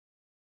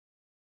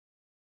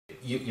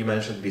you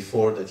mentioned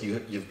before that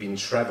you've been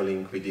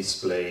traveling with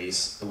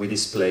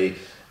this play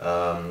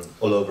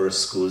all over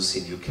schools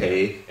in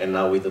UK and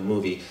now with the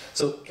movie.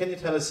 So can you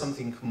tell us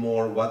something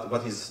more?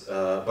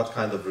 What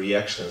kind of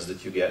reactions do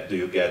you get,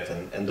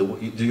 and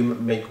do you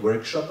make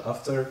workshop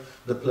after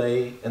the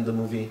play and the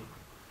movie?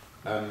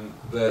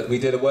 We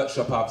did a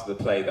workshop after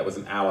the play that was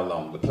an hour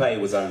long. The play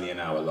was only an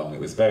hour long. It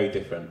was very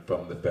different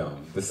from the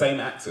film. The same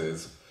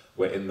actors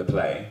were in the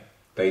play.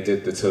 They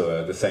did the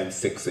tour, the same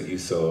 6 that you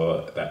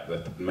saw,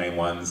 the main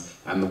ones,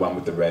 and the one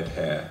with the red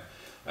hair.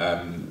 They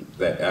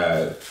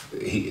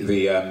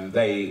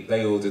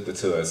all did the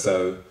tour.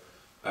 So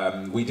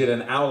we did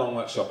an hour-long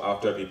workshop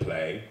after every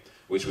play,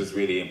 which was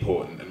really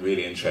important and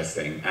really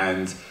interesting.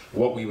 And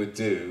what we would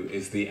do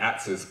is the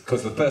actors,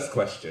 because the first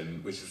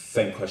question, which is the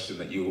same question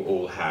that you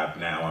all have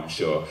now, I'm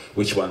sure,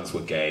 which ones were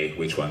gay,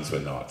 which ones were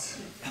not,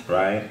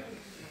 right?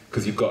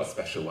 Because you've got a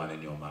special one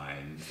in your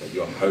mind that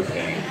you're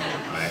hoping,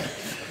 right?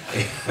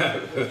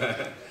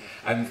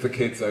 And the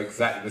kids are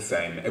exactly the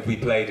same. If we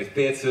played at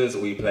theatres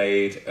or we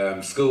played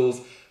schools,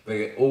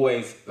 they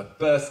always, the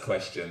first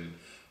question,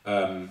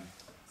 I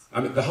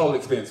mean, the whole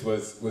experience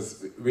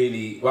was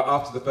really, well,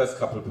 after the first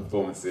couple of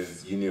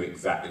performances, you knew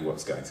exactly what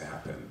was going to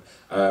happen.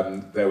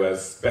 There were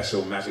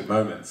special magic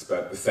moments,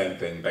 but the same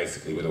thing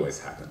basically would always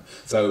happen.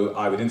 So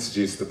I would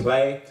introduce the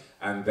play,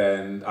 and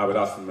then I would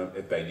ask them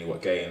if they knew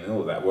what gay and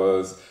all that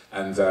was,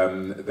 and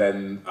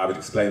then I would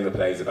explain the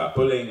plays about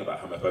bullying, about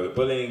homophobic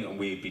bullying, and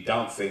we'd be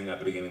dancing at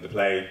the beginning of the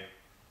play.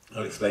 I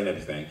would explain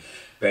everything.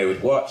 They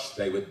would watch,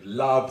 they would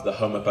love the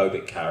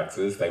homophobic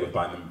characters, they would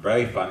find them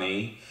very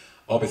funny.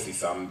 Obviously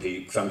some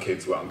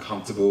kids were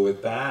uncomfortable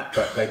with that,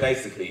 but they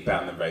basically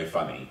found them very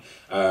funny.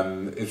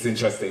 It's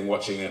interesting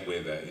watching it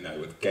with,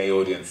 with gay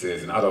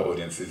audiences and other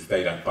audiences,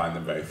 they don't find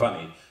them very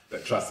funny,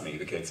 but trust me,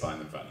 the kids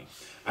find them funny.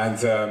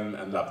 And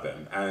love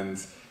them. And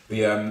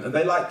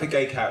they like the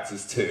gay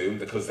characters too,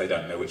 because they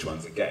don't know which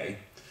ones are gay.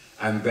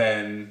 And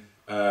then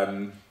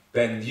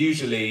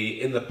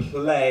usually in the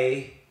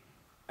play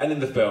and in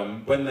the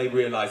film, when they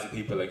realise that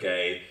people are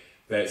gay,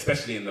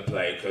 especially in the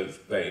play, because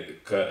when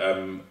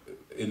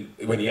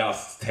he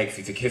takes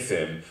you to kiss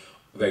him,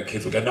 the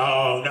kids will go,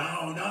 no,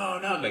 no, no,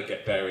 no, and they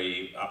get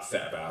very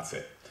upset about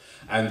it.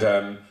 And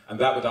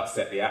that would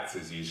upset the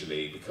actors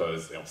usually,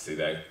 because obviously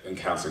they're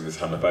encountering this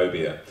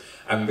homophobia.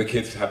 And the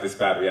kids would have this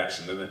bad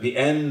reaction. And at the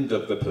end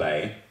of the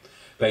play,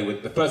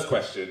 the first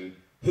question,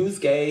 who's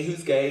gay,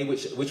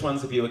 which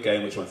ones of you are gay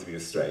and which ones of you are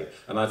straight?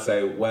 And I'd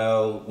say,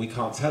 well, we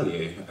can't tell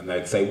you. And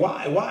they'd say,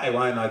 why?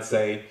 And I'd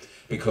say,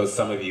 because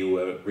some of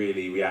you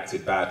really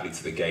reacted badly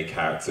to the gay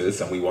characters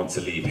and we want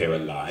to leave here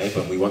alive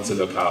and we want to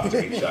look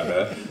after each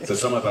other. So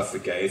some of us are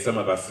gay, some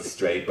of us are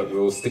straight, but we're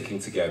all sticking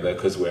together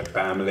because we're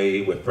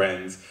family, we're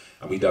friends,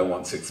 and we don't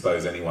want to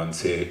expose anyone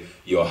to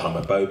your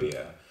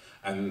homophobia.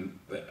 And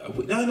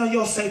no,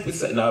 you're safe.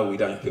 No, we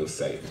don't feel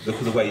safe. Look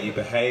at the way you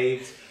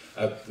behaved.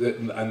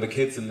 And the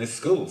kids in this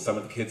school, some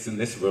of the kids in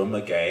this room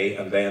are gay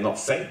and they are not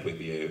safe with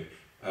you.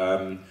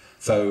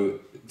 So,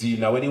 do you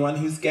know anyone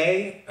who's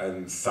gay?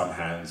 And some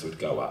hands would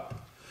go up.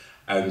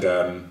 And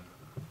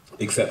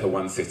except for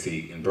one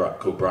city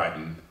called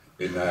Brighton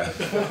in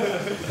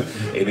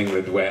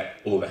England, where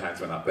all the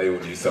hands went up, they all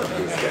knew someone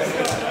who was gay.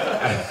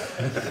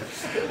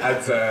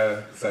 And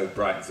so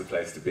Brighton's the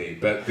place to be.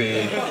 But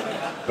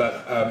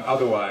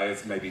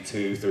otherwise, maybe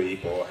 2, 3,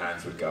 4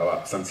 hands would go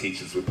up. Some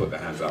teachers would put their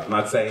hands up. And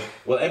I'd say,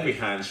 well, every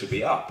hand should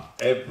be up.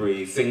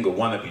 Every single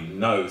one of you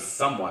knows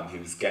someone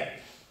who's gay.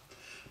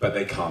 But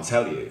they can't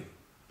tell you,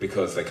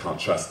 because they can't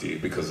trust you,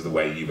 because of the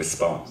way you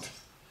respond.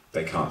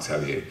 They can't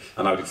tell you.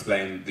 And I would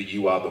explain that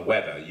you are the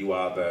weather, you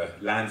are the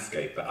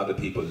landscape that other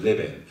people live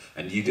in,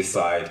 and you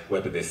decide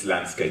whether this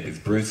landscape is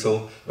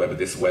brutal, whether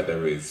this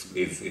weather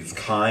is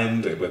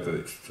kind, or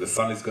whether the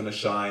sun is going to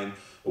shine,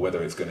 or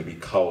whether it's going to be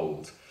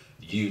cold.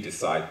 You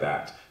decide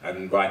that.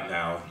 And right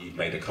now, you've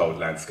made a cold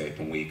landscape,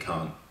 and we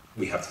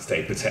have to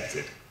stay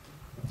protected.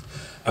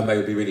 And they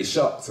would be really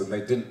shocked, and they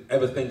didn't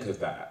ever think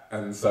of that.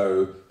 And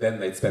so then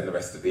they'd spend the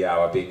rest of the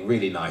hour being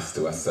really nice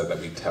to us so that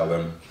we'd tell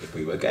them if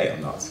we were gay or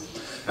not.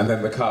 And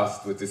then the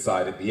cast would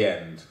decide at the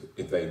end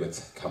if they would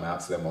come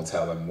out to them or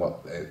tell them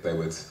what they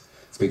would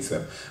speak to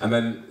them. And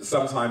then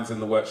sometimes in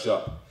the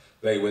workshop,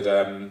 there would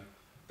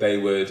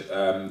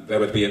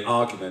be an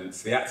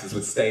argument. The actors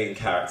would stay in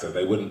character.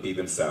 They wouldn't be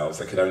themselves.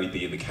 They could only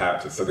be in the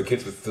character. So the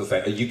kids would still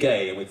say, are you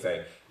gay? And we'd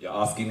say, you're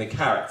asking the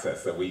character,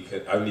 so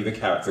only the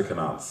character can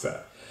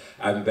answer.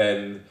 And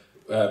then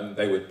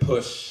they would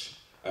push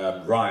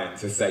Ryan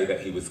to say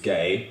that he was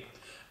gay,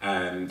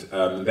 and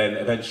then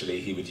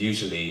eventually he would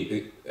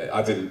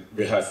I didn't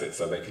rehearse it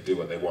so they could do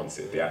what they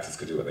wanted, the actors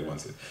could do what they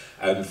wanted.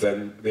 And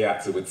then the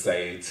actor would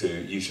say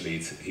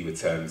he would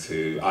turn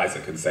to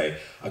Isaac and say,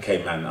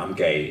 okay man, I'm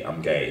gay,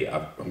 I'm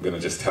going to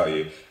just tell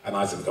you. And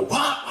Isaac would go,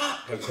 what?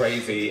 Go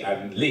crazy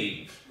and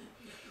leave.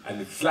 And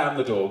he'd slam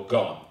the door,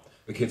 gone.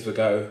 The kids would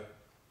go,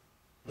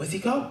 where's he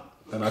gone?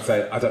 And I'd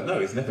say, I don't know,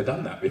 he's never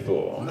done that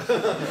before.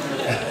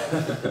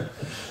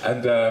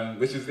 And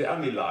which is the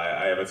only lie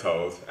I ever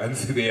told. And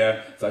so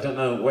I don't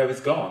know where he's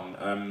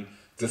gone.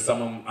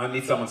 I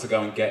need someone to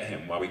go and get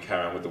him while we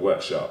carry on with the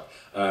workshop.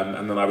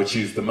 And then I would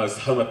choose the most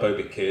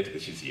homophobic kid,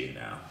 which is you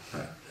now.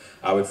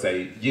 I would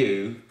say,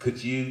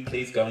 could you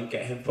please go and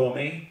get him for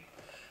me?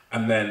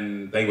 And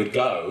then they would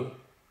go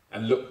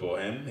and look for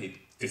him. He'd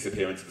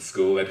disappear into the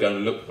school. They'd go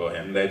and look for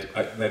him.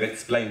 They'd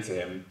explain to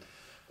him,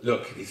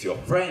 look, he's your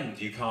friend.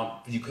 You've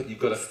got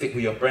to stick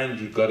with your friend.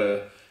 You've got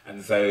to.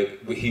 And so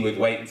he would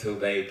wait until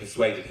they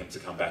persuaded him to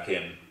come back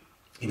in.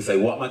 He would say,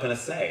 what am I going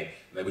to say?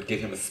 And they would give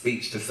him a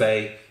speech to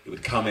say. He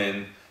would come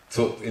in,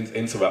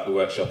 interrupt the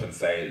workshop and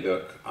say,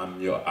 look, I'm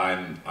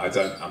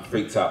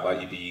freaked out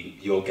by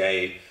you're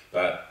gay,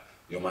 but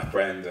you're my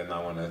friend and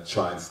I want to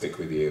try and stick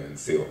with you and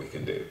see what we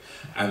can do.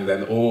 And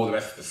then all the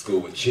rest of the school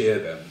would cheer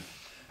them.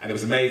 And it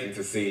was amazing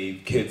to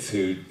see kids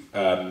who'd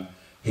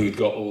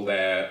got all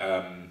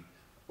their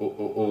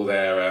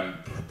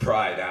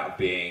pride out of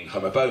being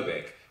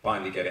homophobic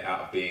finally get it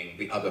out of being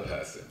the other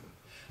person.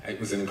 It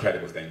was an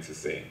incredible thing to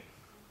see.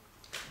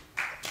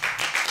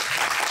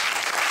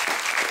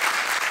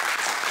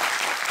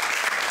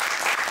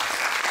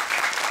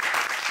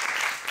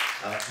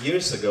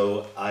 Years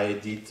ago, I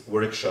did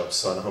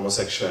workshops on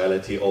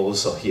homosexuality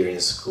also here in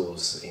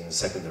schools, in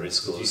secondary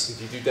schools.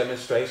 Did you do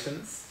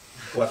demonstrations?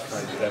 What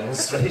kind of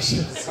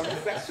demonstrations?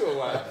 Homosexual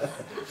ones.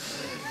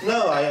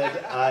 No,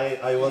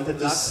 I wanted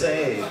to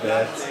say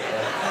that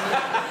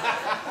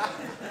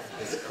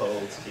it's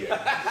cold here. I'm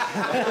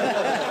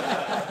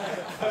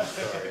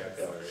sorry.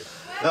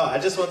 No, I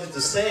just wanted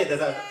to say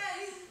that I...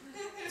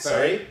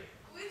 Sorry?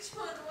 Which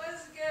one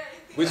was gay?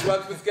 Which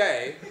one was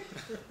gay?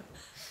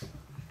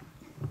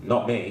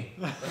 Not me.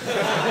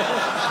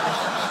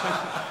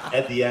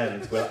 At the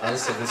end, we'll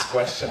answer this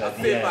question at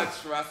the end.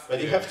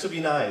 But you have to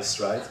be nice,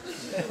 right?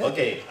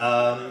 Okay,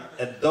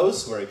 at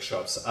those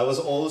workshops, I was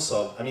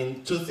also,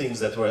 two things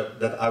that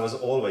I was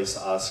always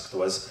asked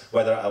was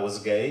whether I was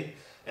gay,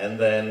 and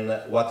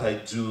then what I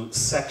do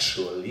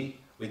sexually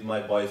with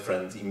my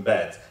boyfriend in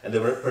bed. And they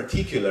were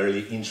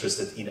particularly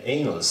interested in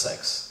anal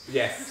sex.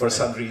 Yes. For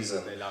some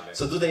reason. They love it.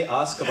 So do they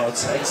ask about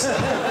sex?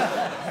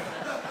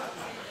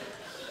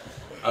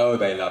 Oh,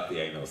 they love the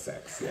anal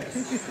sex,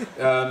 yes.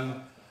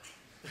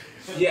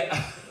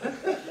 Yeah.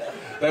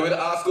 They would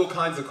ask all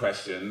kinds of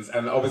questions,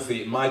 and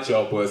obviously my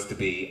job was to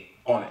be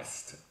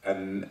honest,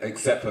 and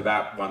except for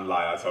that one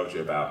lie I told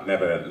you about,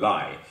 never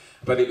lie.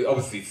 But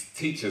obviously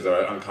teachers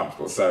are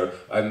uncomfortable, so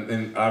I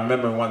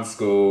remember in one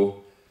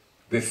school,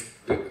 this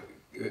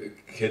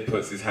kid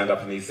puts his hand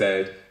up and he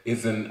said, do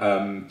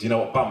you know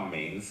what bum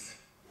means?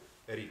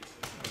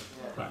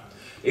 Right.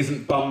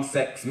 Isn't bum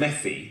sex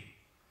messy?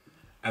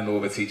 And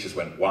all the teachers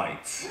went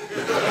white.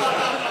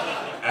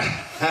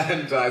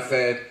 And I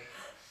said,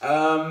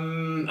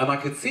 and I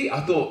could see,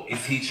 I thought,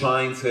 is he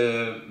trying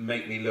to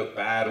make me look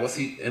bad?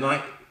 He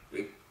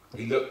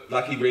looked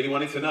like he really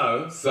wanted to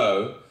know.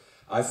 So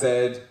I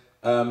said,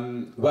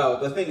 well,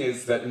 the thing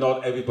is that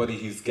not everybody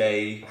who's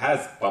gay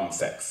has bum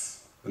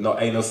sex.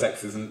 Anal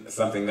sex isn't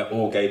something that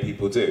all gay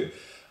people do.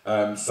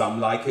 Some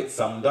like it,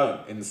 some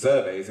don't. In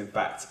surveys, in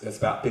fact, it's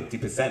about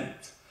 50%.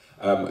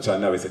 Which I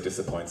know is a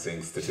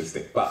disappointing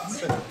statistic, but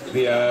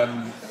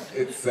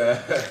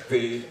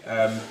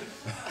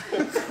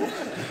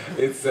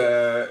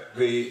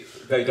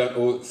they don't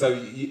all. So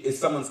if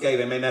someone's gay,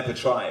 they may never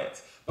try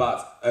it,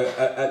 but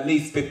at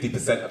least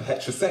 50% of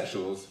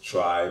heterosexuals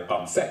try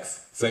bum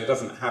sex. So it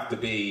doesn't have to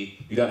be.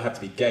 You don't have to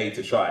be gay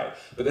to try it.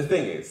 But the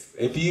thing is,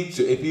 if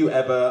you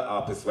ever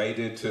are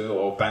persuaded to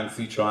or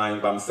fancy trying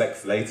bum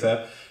sex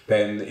later,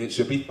 then it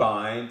should be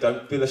fine.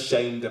 Don't feel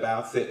ashamed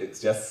about it.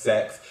 It's just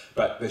sex.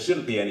 But there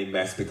shouldn't be any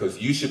mess because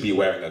you should be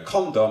wearing a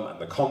condom and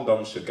the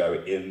condom should go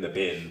in the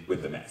bin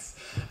with the mess.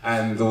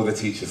 And all the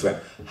teachers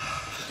went,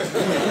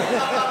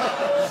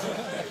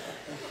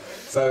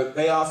 So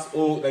they asked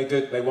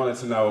they wanted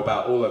to know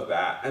about all of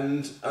that.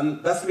 And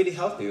that's really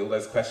healthy. All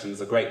those questions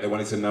are great. They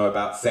wanted to know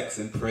about sex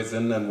in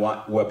prison and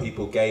were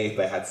people gay if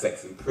they had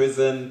sex in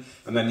prison.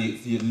 And then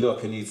you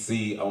look and you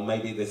see, oh,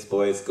 maybe this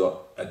boy's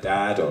got a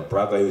dad or a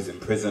brother who's in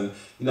prison.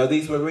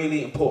 These were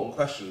really important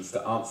questions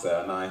to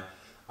answer,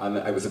 and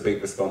it was a big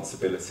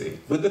responsibility.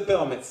 With the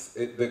film,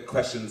 the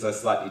questions are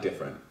slightly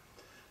different.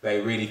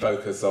 They really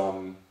focus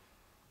on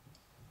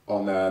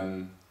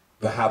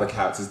how the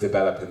characters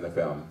develop in the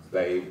film.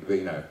 They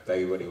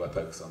really were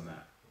focused on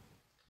that.